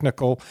 the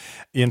technical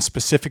and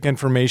specific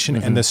information,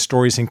 and the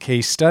stories and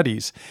case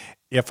studies.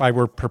 If I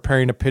were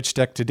preparing a pitch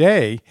deck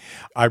today,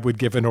 I would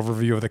give an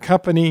overview of the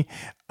company.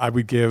 I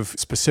would give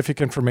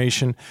specific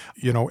information,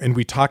 and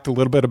we talked a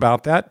little bit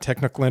about that,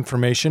 technical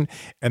information,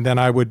 and then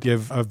I would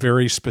give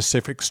very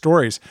specific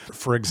stories.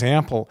 For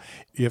example,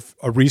 if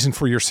a reason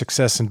for your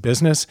success in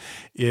business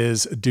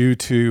is due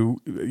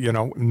to,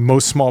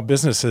 most small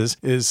businesses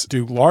is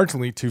due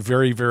largely to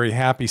very, very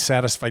happy,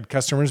 satisfied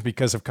customers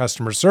because of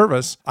customer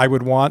service, I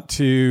would want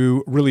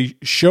to really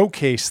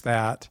showcase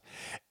that,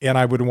 and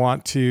I would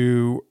want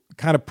to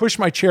kind of push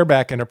my chair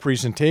back in a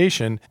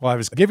presentation while I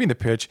was giving the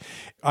pitch.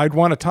 I'd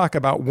want to talk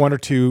about 1 or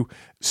 2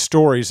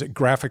 stories that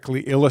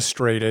graphically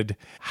illustrated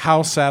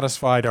how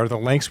satisfied are the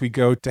lengths we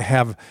go to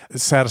have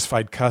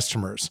satisfied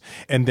customers.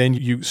 And then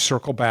you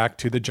circle back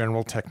to the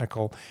general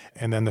technical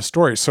and then the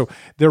stories. So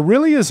there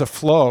really is a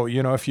flow.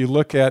 If you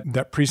look at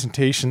that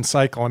presentation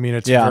cycle,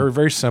 it's very,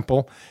 very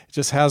simple. It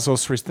just has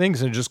those 3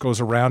 things and it just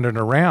goes around and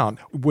around.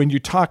 When you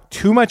talk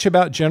too much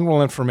about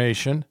general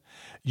information,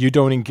 you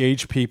don't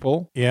engage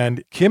people,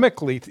 and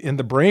chemically in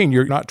the brain,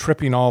 you're not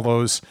tripping all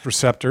those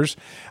receptors.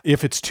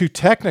 If it's too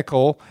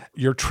technical,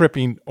 you're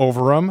tripping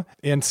over them.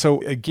 And so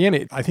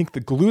again, I think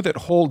the glue that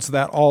holds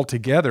that all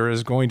together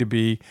is going to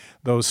be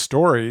those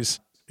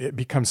stories. It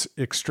becomes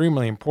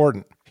extremely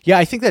important. Yeah,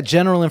 I think that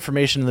general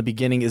information in the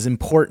beginning is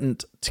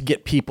important to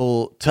get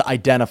people to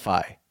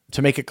identify,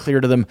 to make it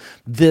clear to them,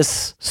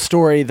 this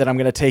story that I'm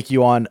going to take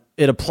you on,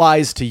 it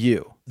applies to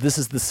you. This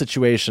is the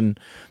situation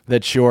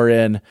that you're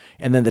in.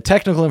 And then the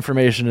technical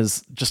information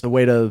is just a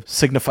way to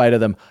signify to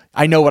them,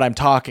 I know what I'm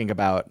talking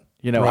about.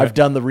 Right. I've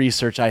done the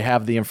research, I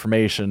have the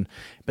information.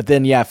 But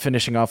then,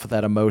 finishing off with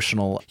that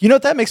emotional.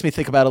 What that makes me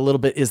think about a little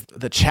bit is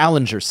the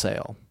Challenger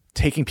sale.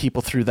 Taking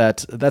people through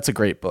that. That's a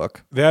great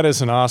book. That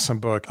is an awesome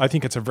book. I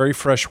think it's a very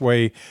fresh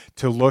way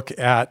to look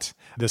at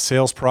the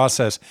sales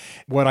process.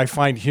 What I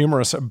find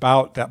humorous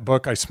about that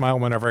book, I smile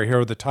whenever I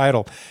hear the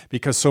title,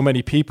 because so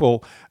many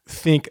people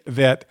think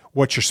that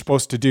what you're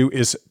supposed to do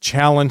is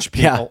challenge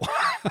people.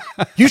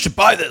 Yeah. You should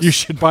buy this. You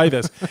should buy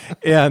this.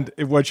 And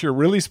what you're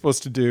really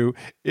supposed to do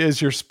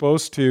is you're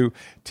supposed to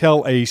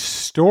tell a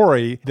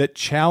story that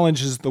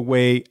challenges the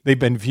way they've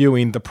been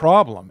viewing the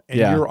problem. And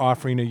you're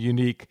offering a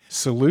unique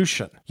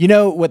solution. You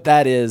know what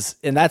that is?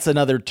 And that's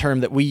another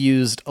term that we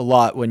used a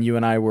lot when you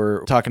and I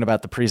were talking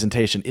about the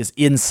presentation is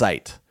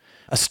insight.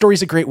 A story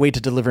is a great way to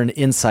deliver an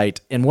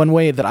insight. And one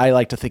way that I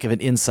like to think of an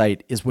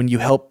insight is when you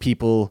help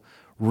people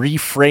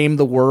reframe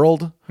the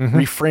world,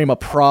 reframe a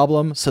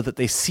problem so that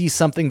they see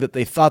something that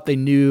they thought they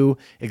knew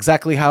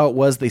exactly how it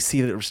was. They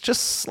see that it was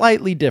just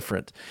slightly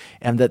different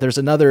and that there's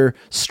another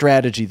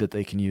strategy that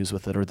they can use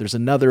with it. Or there's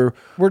another,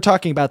 we're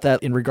talking about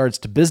that in regards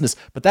to business,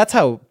 but that's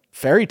how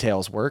fairy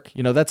tales work.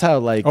 That's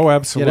how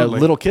absolutely.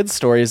 Little kids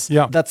stories.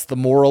 Yeah. That's the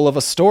moral of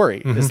a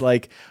story is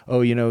like,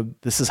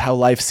 this is how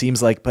life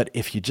seems like, but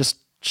if you just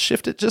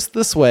shift it just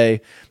this way,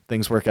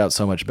 things work out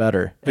so much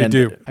better. They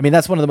do. I mean,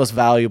 that's one of the most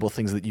valuable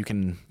things that you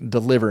can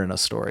deliver in a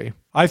story.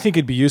 I think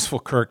it'd be useful,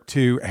 Kirk,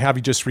 to have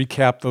you just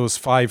recap those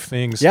 5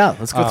 things. Yeah,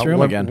 let's go through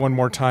them again. One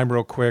more time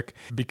real quick,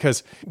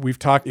 because we've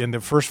talked in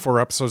the first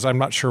 4 episodes, I'm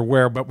not sure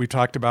where, but we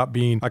talked about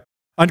being a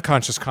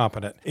unconscious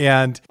competent.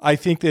 And I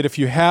think that if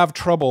you have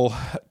trouble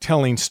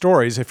telling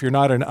stories, if you're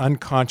not an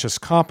unconscious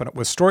competent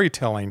with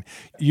storytelling,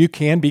 you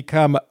can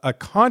become a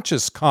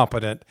conscious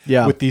competent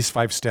with these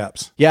 5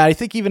 steps. Yeah, I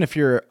think even if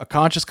you're a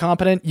conscious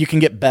competent, you can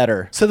get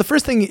better. So the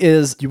first thing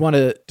is you want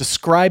to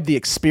describe the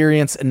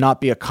experience and not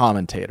be a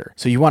commentator.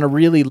 So you want to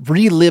really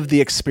relive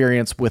the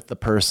experience with the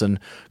person,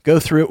 go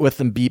through it with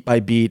them beat by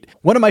beat.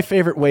 One of my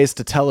favorite ways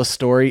to tell a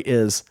story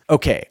is,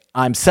 okay,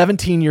 I'm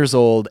 17 years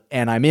old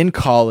and I'm in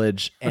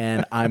college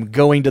and I'm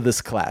going to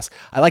this class.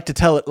 I like to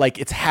tell it like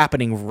it's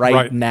happening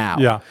right now.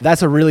 Yeah.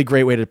 That's a really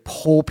great way to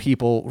pull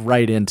people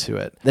right into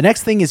it. The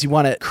next thing is you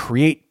want to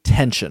create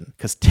tension,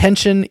 because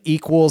tension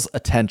equals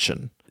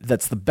attention.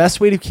 That's the best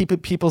way to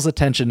keep people's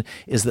attention,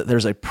 is that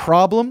there's a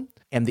problem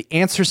and the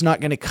answer's not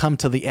going to come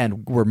to the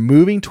end. We're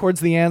moving towards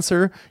the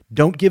answer.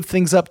 Don't give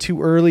things up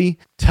too early.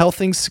 Tell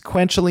things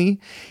sequentially.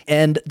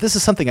 And this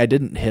is something I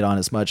didn't hit on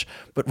as much,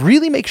 but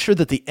really make sure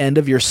that the end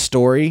of your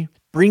story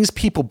brings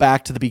people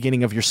back to the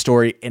beginning of your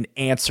story and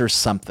answers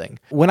something.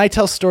 When I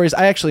tell stories,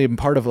 I actually am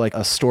part of like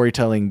a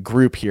storytelling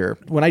group here.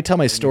 When I tell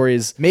my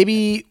stories,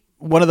 maybe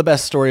one of the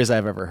best stories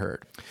I've ever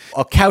heard.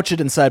 I'll couch it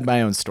inside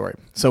my own story.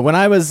 So when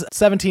I was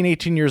 17,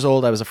 18 years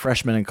old, I was a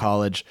freshman in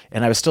college,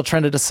 and I was still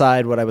trying to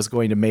decide what I was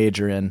going to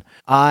major in.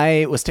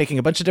 I was taking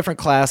a bunch of different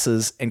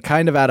classes, and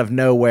kind of out of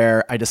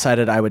nowhere, I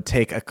decided I would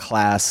take a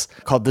class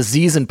called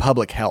Disease and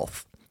Public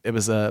Health. It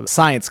was a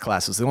science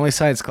class. It was the only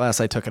science class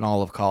I took in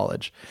all of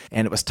college.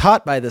 And it was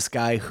taught by this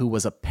guy who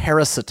was a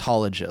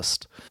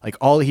parasitologist. Like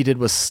all he did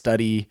was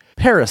study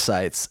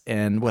parasites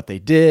and what they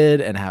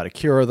did and how to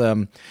cure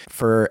them.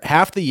 For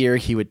half the year,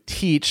 he would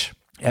teach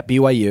at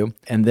BYU,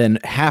 and then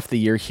half the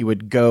year he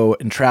would go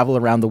and travel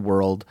around the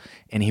world,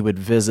 and he would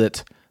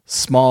visit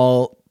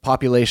small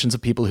populations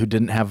of people who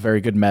didn't have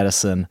very good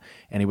medicine,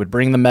 and he would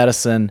bring the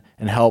medicine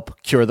and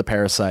help cure the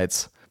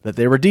parasites that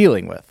they were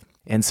dealing with.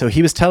 And so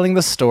he was telling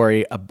the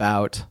story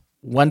about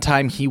one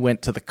time he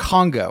went to the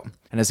Congo,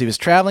 and as he was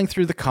traveling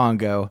through the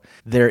Congo,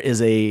 there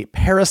is a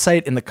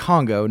parasite in the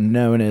Congo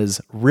known as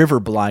river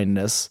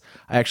blindness.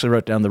 I actually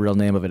wrote down the real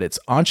name of it. It's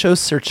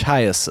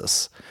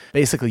onchocerciasis.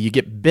 Basically, you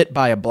get bit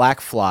by a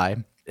black fly,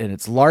 and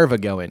its larvae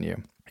go in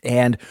you.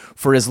 And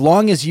for as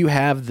long as you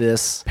have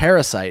this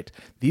parasite,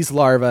 these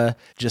larvae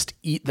just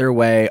eat their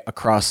way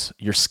across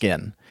your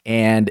skin.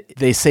 And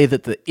they say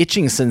that the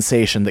itching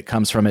sensation that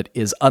comes from it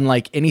is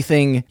unlike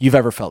anything you've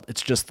ever felt.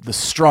 It's just the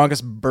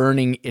strongest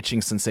burning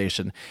itching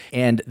sensation.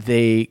 And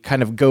they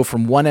kind of go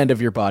from one end of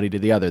your body to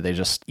the other. They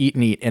just eat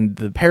and eat. And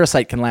the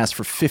parasite can last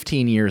for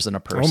 15 years in a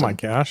person. Oh my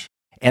gosh.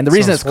 And the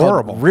reason it's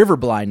horrible. called river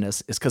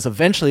blindness is because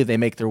eventually they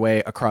make their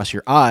way across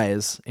your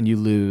eyes and you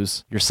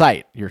lose your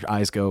sight. Your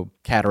eyes go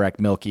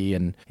cataract milky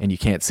and you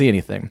can't see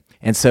anything.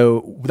 And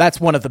so that's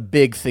one of the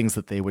big things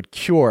that they would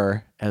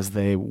cure as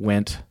they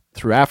went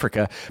through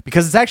Africa,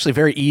 because it's actually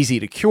very easy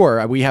to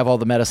cure. We have all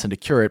the medicine to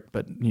cure it,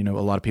 but a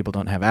lot of people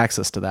don't have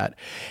access to that.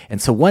 And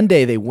so one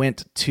day they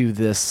went to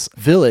this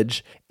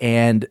village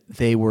and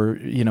they were,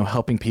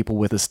 helping people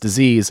with this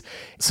disease.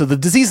 So the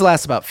disease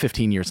lasts about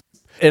 15 years.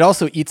 It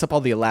also eats up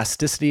all the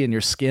elasticity in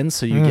your skin,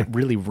 so you get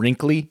really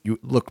wrinkly. You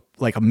look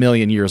like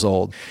 1,000,000 years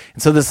old.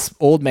 And so this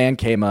old man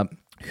came up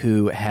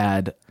who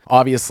had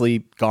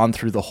obviously gone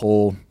through the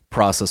whole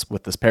process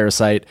with this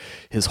parasite.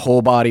 His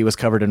whole body was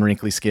covered in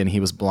wrinkly skin. He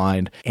was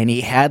blind. And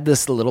he had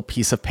this little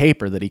piece of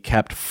paper that he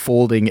kept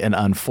folding and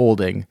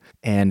unfolding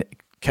and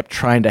kept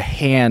trying to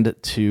hand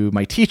to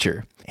my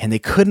teacher. And they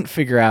couldn't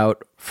figure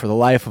out for the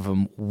life of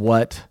them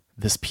what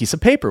this piece of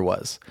paper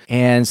was.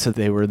 And so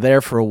they were there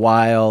for a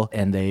while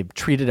and they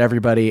treated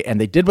everybody and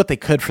they did what they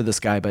could for this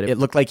guy, but it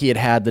looked like he had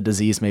had the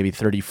disease maybe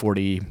 30,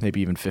 40, maybe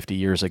even 50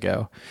 years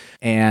ago.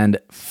 And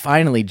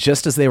finally,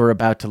 just as they were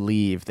about to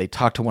leave, they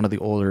talked to one of the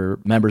older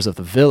members of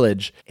the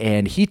village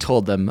and he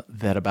told them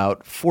that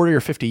about 40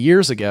 or 50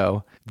 years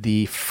ago,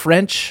 the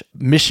French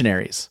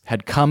missionaries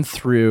had come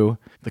through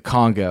the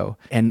Congo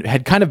and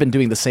had kind of been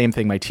doing the same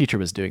thing my teacher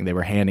was doing. They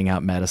were handing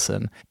out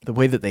medicine. The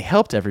way that they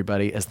helped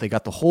everybody is they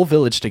got the whole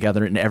village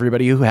together and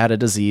everybody who had a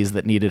disease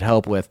that needed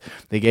help with,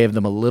 they gave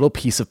them a little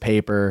piece of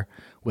paper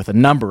with a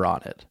number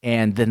on it.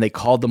 And then they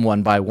called them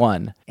one by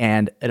one.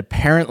 And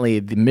apparently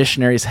the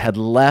missionaries had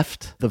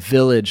left the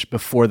village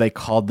before they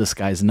called this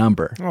guy's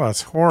number. Oh,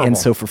 that's horrible. And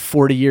so for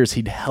 40 years,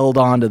 he'd held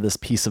on to this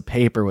piece of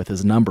paper with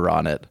his number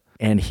on it.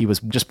 And he was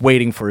just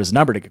waiting for his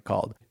number to get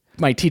called.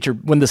 My teacher,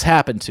 when this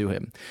happened to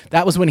him,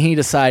 that was when he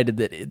decided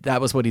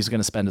that was what he's going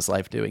to spend his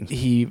life doing.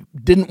 He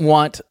didn't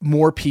want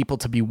more people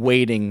to be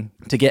waiting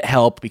to get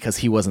help because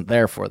he wasn't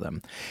there for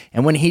them.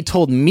 And when he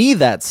told me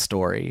that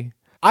story,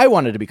 I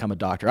wanted to become a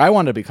doctor. I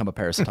wanted to become a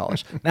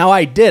parasitologist. Now,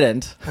 I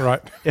didn't.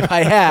 Right. If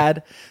I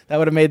had, that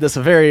would have made this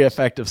a very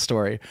effective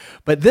story.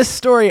 But this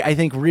story, I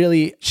think,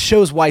 really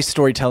shows why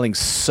storytelling's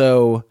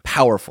so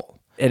powerful.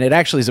 And it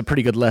actually is a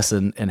pretty good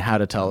lesson in how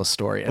to tell a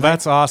story. Well,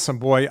 that's awesome,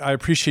 boy. I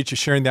appreciate you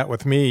sharing that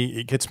with me.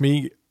 It gets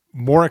me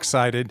more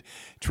excited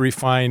to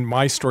refine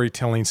my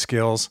storytelling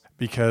skills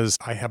because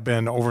I have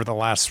been, over the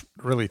last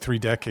really 3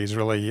 decades,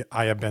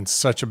 I have been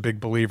such a big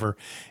believer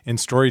in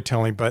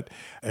storytelling. But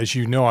as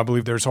you know, I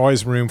believe there's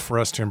always room for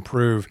us to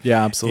improve.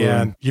 Yeah, absolutely.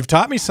 And you've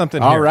taught me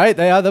something All here. right.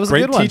 Yeah, that was a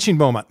great good one. teaching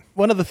moment.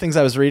 One of the things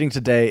I was reading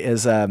today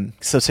is,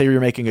 so say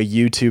you're making a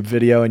YouTube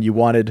video and you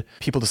wanted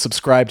people to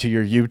subscribe to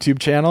your YouTube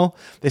channel.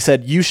 They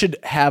said you should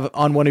have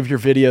on one of your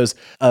videos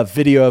a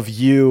video of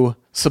you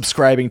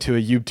subscribing to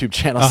a YouTube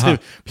channel so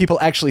people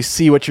actually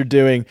see what you're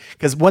doing.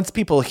 Because once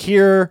people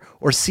hear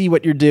or see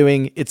what you're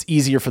doing, it's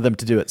easier for them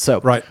to do it.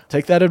 So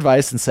take that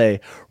advice and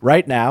say,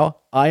 right now,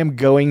 I am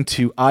going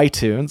to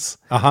iTunes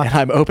and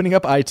I'm opening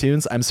up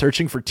iTunes. I'm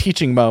searching for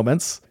teaching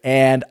moments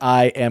and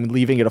I am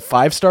leaving it a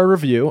 5-star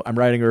review. I'm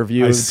writing a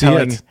review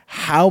telling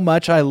how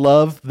much I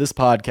love this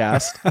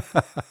podcast.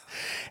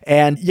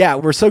 And yeah,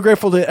 we're so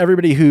grateful to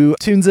everybody who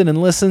tunes in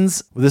and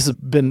listens. This has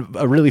been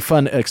a really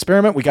fun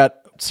experiment. We got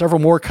several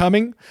more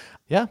coming.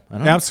 Yeah, I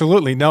don't know.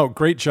 Absolutely. No,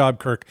 great job,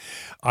 Kirk.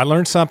 I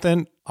learned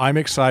something. I'm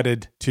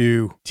excited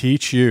to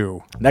teach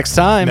you. Next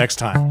time. Next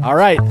time. All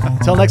right.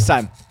 Until next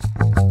time.